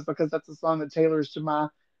honestly, that's because that's the song that tailors to my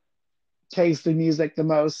taste in music the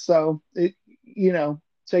most. So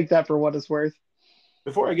take that for what it's worth.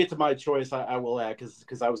 Before I get to my choice, I will add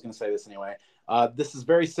because I was going to say this anyway. This is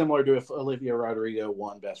very similar to if Olivia Rodrigo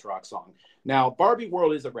won Best Rock Song. Now, Barbie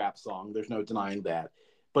World is a rap song. There's no denying that.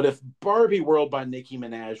 But if Barbie World by Nicki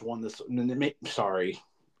Minaj won this, sorry,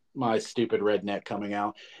 my stupid redneck coming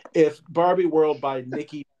out. If Barbie World by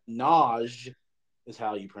Nicki Minaj is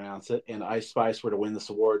how you pronounce it, and Ice Spice were to win this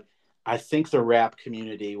award, I think the rap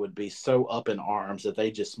community would be so up in arms that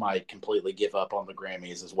they just might completely give up on the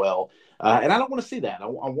Grammys as well. And I don't want to see that. I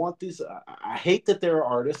want these. I hate that there are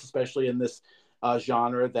artists, especially in this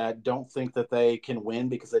genre, that don't think that they can win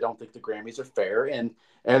because they don't think the Grammys are fair. And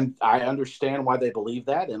I understand why they believe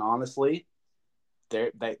that. And honestly,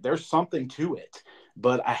 there's something to it.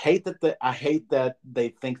 But I hate that they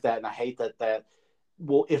think that, and I hate that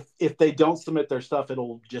well, if they don't submit their stuff,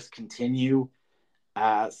 it'll just continue.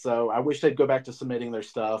 So I wish they'd go back to submitting their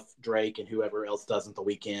stuff, Drake and whoever else doesn't the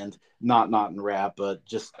weekend, not in rap, but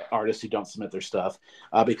just artists who don't submit their stuff,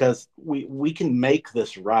 because we can make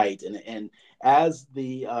this right. And as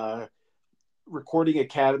the recording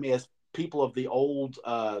academy, as people of the old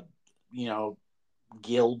you know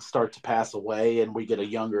guild start to pass away, and we get a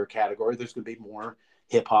younger category, there's going to be more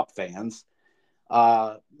hip hop fans.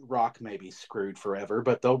 Rock may be screwed forever,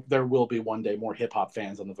 but there will be one day more hip hop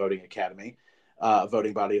fans on the voting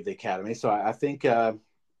body of the academy. So I think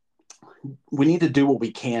we need to do what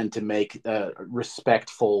we can to make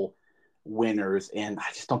respectful winners, and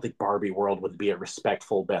I just don't think Barbie World would be a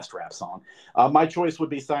respectful best rap song. My choice would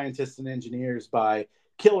be Scientists and Engineers by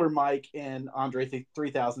Killer Mike and Andre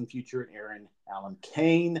 3000, Future, and Aaron Allen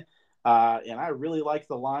Kane. And I really like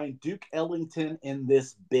the line, Duke Ellington in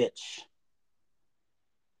this bitch.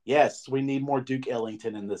 Yes, we need more Duke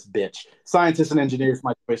Ellington in this bitch. Scientists and Engineers,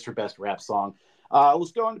 my choice for best rap song.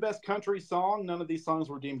 Let's go on to best country song. None of these songs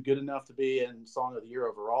were deemed good enough to be in Song of the Year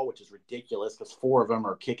overall, which is ridiculous because 4 of them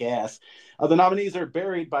are kick ass. The nominees are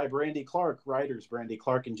Buried by Brandy Clark, writers Brandy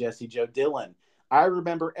Clark and Jesse Joe Dillon. I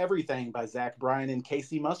Remember Everything by Zach Bryan and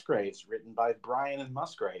Casey Musgraves, written by Bryan and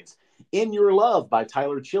Musgraves. In Your Love by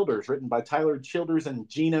Tyler Childers, written by Tyler Childers and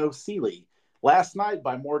Gino Seeley. Last Night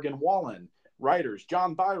by Morgan Wallen. Writers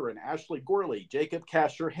John Byron, Ashley Gorley, Jacob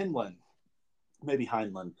Kasher Hinlin, maybe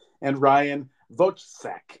Heinlein, and Ryan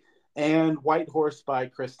Vochsak. And White Horse by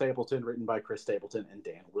Chris Stapleton, written by Chris Stapleton and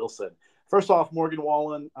Dan Wilson. First off, Morgan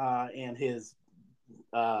Wallen and his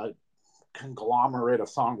conglomerate of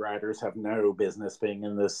songwriters have no business being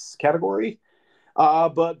in this category.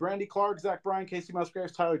 But Brandy Clark, Zach Bryan, Casey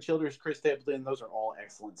Musgraves, Tyler Childers, Chris Stapleton, those are all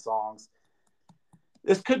excellent songs.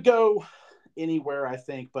 This could go anywhere, I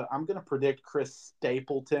think, but I'm going to predict Chris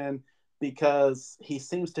Stapleton because he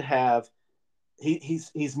seems to have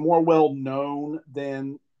he's more well known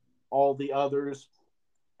than all the others,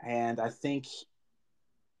 and I think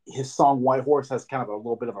his song White Horse has kind of a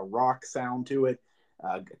little bit of a rock sound to it,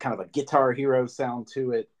 kind of a Guitar Hero sound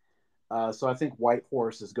to it. So I think White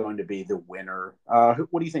Horse is going to be the winner.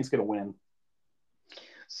 What do you think is going to win?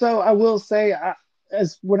 So I will say,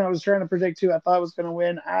 as when I was trying to predict who I thought was going to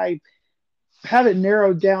win, I have it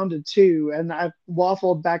narrowed down to two, and I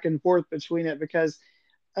waffled back and forth between it because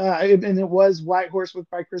and it was White Horse with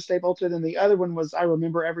by Chris Stapleton, and the other one was I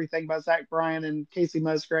Remember Everything by Zach Bryan and Casey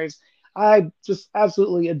Musgraves. I just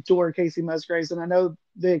absolutely adore Casey Musgraves, and I know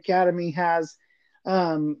the Academy has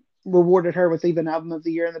rewarded her with even Album of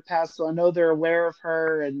the Year in the past, so I know they're aware of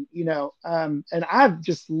her, and and I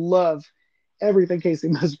just love everything Casey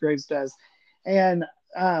Musgraves does, and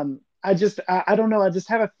I don't know, I just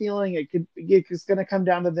have a feeling it's going to come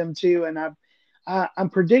down to them too, and I'm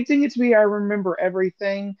predicting it to be I Remember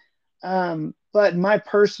Everything. But my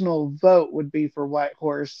personal vote would be for White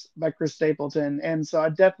Horse by Chris Stapleton. And so I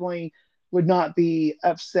definitely would not be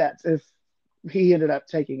upset if he ended up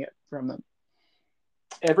taking it from them.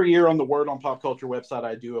 Every year on the Word on Pop Culture website,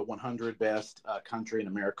 I do a 100 best country and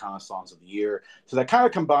Americana songs of the year. So that kind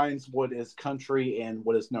of combines what is country and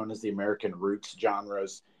what is known as the American roots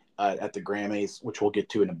genres at the Grammys, which we'll get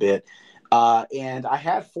to in a bit. And I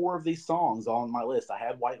had four of these songs on my list. I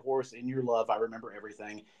had White Horse, In Your Love, I Remember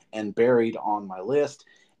Everything, and Buried on my list.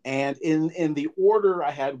 And in the order,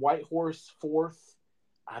 I had White Horse fourth,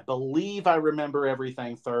 I believe I Remember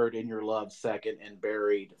Everything third, In Your Love second, and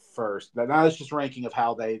Buried first. Now that's just ranking of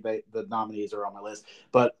how they the nominees are on my list.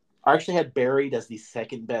 But I actually had Buried as the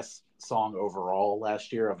second best song overall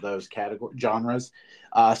last year of those category genres.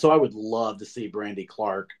 So I would love to see Brandy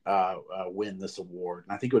Clark win this award,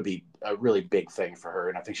 and I think it would be a really big thing for her,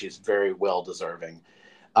 and I think she's very well deserving.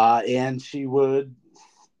 And she would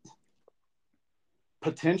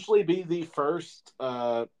potentially be the first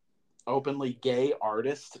openly gay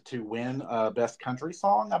artist to win best country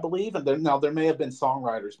song, I believe. And now there may have been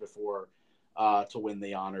songwriters before to win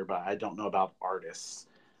the honor, but I don't know about artists.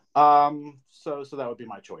 So that would be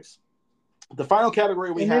my choice. The final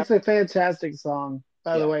category we And have, it's a fantastic song,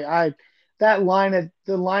 by the yeah, way. I that line at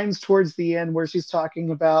the lines towards the end where she's talking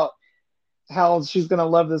about how she's gonna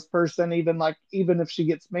love this person, even if she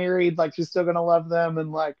gets married, like she's still gonna love them,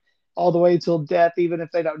 and like all the way till death, even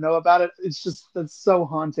if they don't know about it. It's just that's so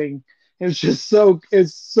haunting. It's so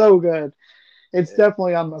good. It's it,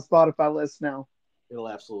 definitely on my Spotify list now. it'll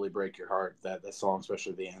absolutely break your heart, that song,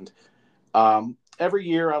 especially the end. Every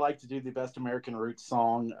year, I like to do the Best American Roots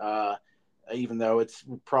song, even though it's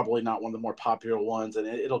probably not one of the more popular ones, and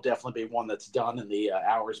it'll definitely be one that's done in the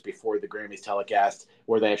hours before the Grammys telecast,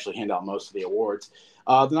 where they actually hand out most of the awards.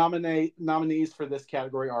 The nominees for this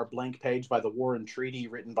category are Blank Page by The War and Treaty,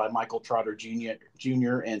 written by Michael Trotter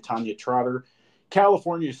Jr. and Tanya Trotter.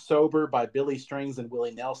 California Sober by Billy Strings and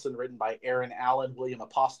Willie Nelson, written by Aaron Allen, William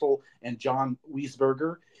Apostle, and John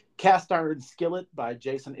Wiesberger. Cast Iron Skillet by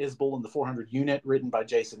Jason Isbell and the 400 Unit, written by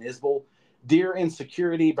Jason Isbell. Dear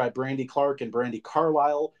Insecurity by Brandy Clark and Brandy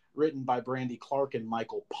Carlisle, written by Brandy Clark and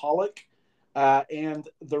Michael Pollock. And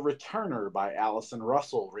The Returner by Allison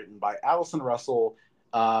Russell, written by Allison Russell,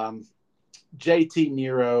 JT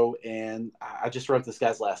Nero, and I just wrote this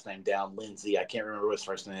guy's last name down, Lindsay. I can't remember what his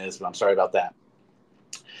first name is, but I'm sorry about that.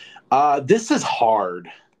 This is hard.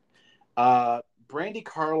 Brandy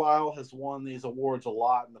Carlisle has won these awards a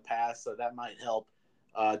lot in the past, so that might help.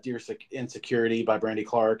 Dear Insecurity by Brandy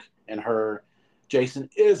Clark and her. Jason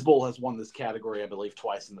Isbell has won this category, I believe,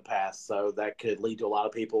 twice in the past, so that could lead to a lot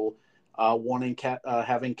of people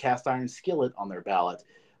having Cast Iron Skillet on their ballot.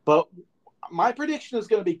 But my prediction is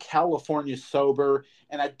going to be California Sober,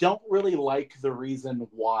 and I don't really like the reason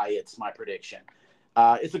why it's my prediction.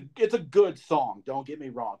 It's a good song. Don't get me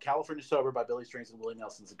wrong. California Sober by Billy Strings and Willie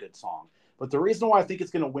Nelson is a good song. But the reason why I think it's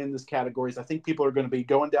going to win this category is I think people are going to be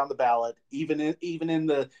going down the ballot, even in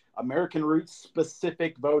the American Roots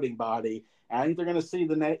specific voting body. And I think they're going to see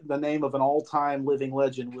the name of an all time living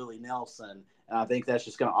legend, Willie Nelson. And I think that's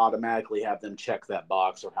just going to automatically have them check that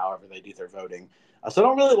box or however they do their voting. So I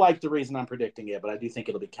don't really like the reason I'm predicting it, but I do think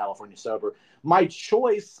it'll be California Sober. My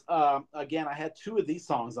choice, again, I had two of these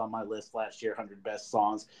songs on my list last year, 100 best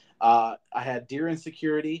songs. I had Dear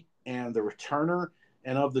Insecurity and The Returner.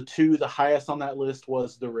 And of the two, the highest on that list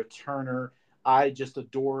was The Returner. I just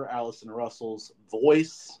adore Allison Russell's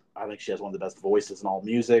voice. I think she has one of the best voices in all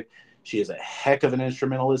music. She is a heck of an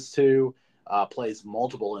instrumentalist, too, plays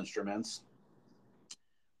multiple instruments.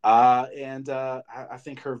 And I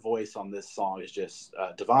think her voice on this song is just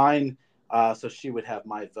divine. So she would have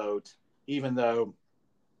my vote, even though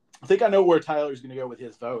I think I know where Tyler's going to go with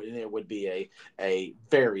his vote, and it would be a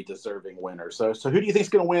very deserving winner. So who do you think is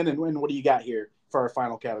going to win, and what do you got here for our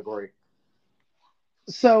final category?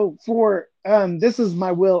 So for this is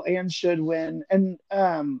my will and should win, and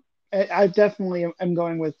I definitely am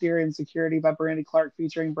going with Dear Insecurity by Brandy Clark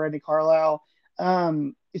featuring Brandy Carlisle.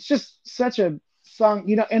 It's just such a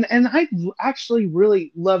song, and I actually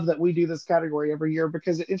really love that we do this category every year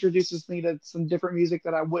because it introduces me to some different music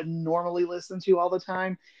that I wouldn't normally listen to all the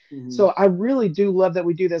time. Mm-hmm. So I really do love that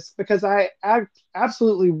we do this because I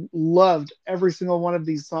absolutely loved every single one of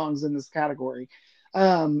these songs in this category.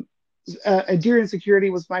 Um, Dear Insecurity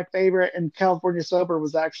was my favorite, and California Sober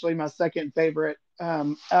was actually my second favorite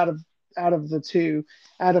out of the two,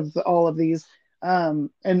 all of these.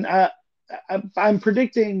 I'm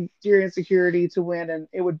predicting Dear Insecurity to win, and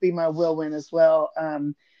it would be my will win as well.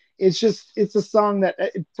 It's a song that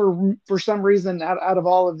for some reason out of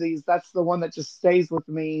all of these, that's the one that just stays with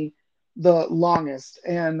me the longest.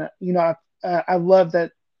 And I love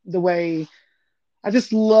that the way I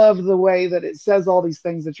just love the way that it says all these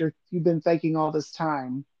things that you've been thinking all this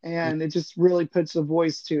time, and it just really puts a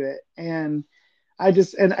voice to it. And I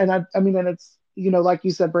just and I mean, and it's like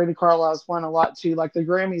you said, Brady Carlisle's won a lot too. Like the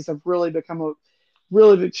Grammys have really become a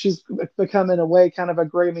she's become in a way kind of a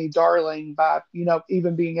Grammy darling by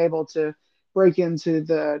even being able to break into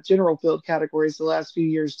the general field categories the last few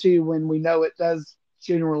years too, when we know it does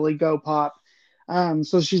generally go pop.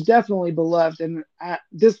 So she's definitely beloved, and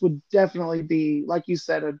this would definitely be, like you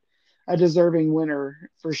said, a deserving winner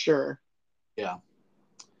for sure. Yeah.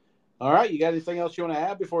 All right. You got anything else you want to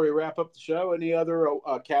add before we wrap up the show? Any other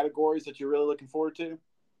categories that you're really looking forward to?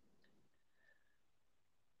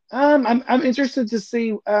 I'm interested to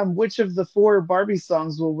see which of the four Barbie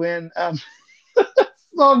songs will win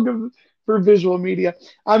song for visual media.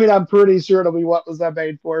 I mean, I'm pretty sure it'll be What Was I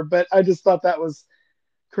Made For, but I just thought that was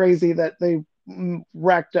crazy that they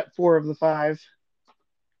racked up four of the five.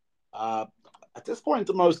 Uh, at this point,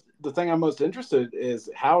 the thing I'm most interested is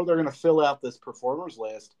how they're going to fill out this performers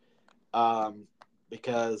list, um,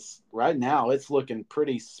 because right now it's looking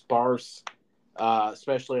pretty sparse,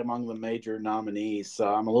 especially among the major nominees. So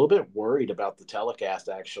I'm a little bit worried about the telecast,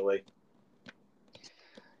 actually.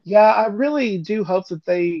 Yeah, I really do hope that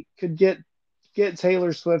they could get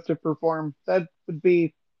Taylor Swift to perform. That would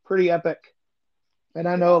be pretty epic. And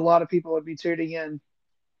I know a Yeah, lot of people would be tuning in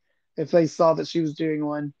if they saw that she was doing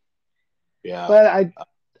one. yeah. But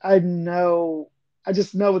I know I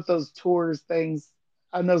just know with those tours things,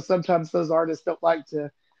 I know sometimes those artists don't like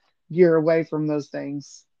to gear away from those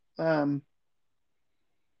things um,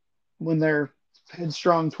 when they're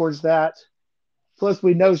headstrong towards that. Plus,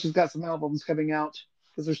 we know she's got some albums coming out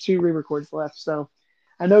because there's two re-records left. So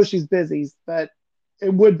I know she's busy, but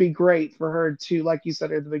it would be great for her to, like you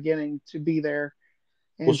said at the beginning, to be there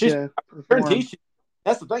Well, and she's to I guarantee perform. she.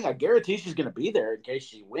 That's the thing. I guarantee she's going to be there in case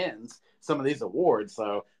she wins some of these awards.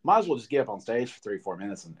 So might as well just get up on stage for 3 4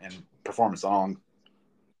 minutes and perform a song.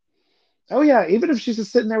 Oh yeah, even if she's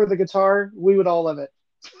just sitting there with a guitar, we would all love it.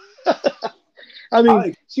 I mean,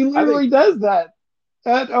 I she I think literally does that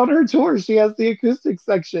on her tour. She has the acoustic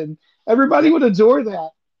section. Everybody yeah. would adore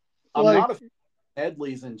that. I'm Like, not a fan of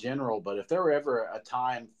medleys in general, but if there were ever a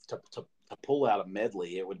time to pull out a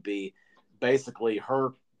medley, it would be basically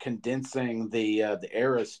her condensing the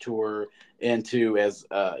Eras tour into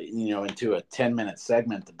into a 10-minute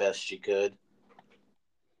segment the best she could.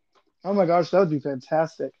 oh my gosh, that would be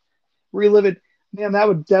fantastic. Relive it, man. That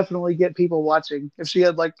would definitely get people watching if she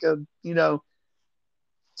had like a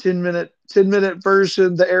 10-minute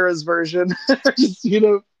version, the Eras version. Just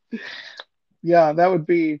yeah, that would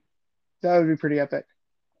be pretty epic.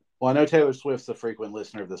 Well, I know Taylor Swift's a frequent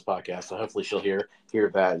listener of this podcast, so hopefully she'll hear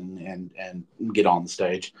that and get on the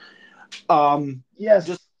stage. Um,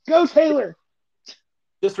 just Yes, go Taylor.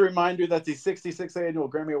 just a reminder that the 66th annual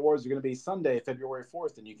Grammy Awards are going to be Sunday, February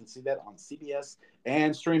 4th, and you can see that on CBS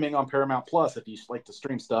and streaming on Paramount Plus if you like to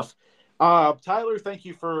stream stuff. Tyler, thank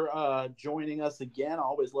you for joining us again. I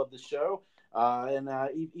always love the show.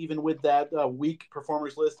 Even with that weak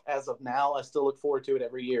performers list as of now, I still look forward to it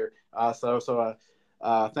every year.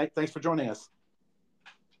 Thanks for joining us.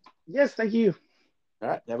 Yes, thank you. All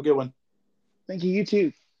right, have a good one. Thank you. You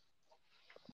too.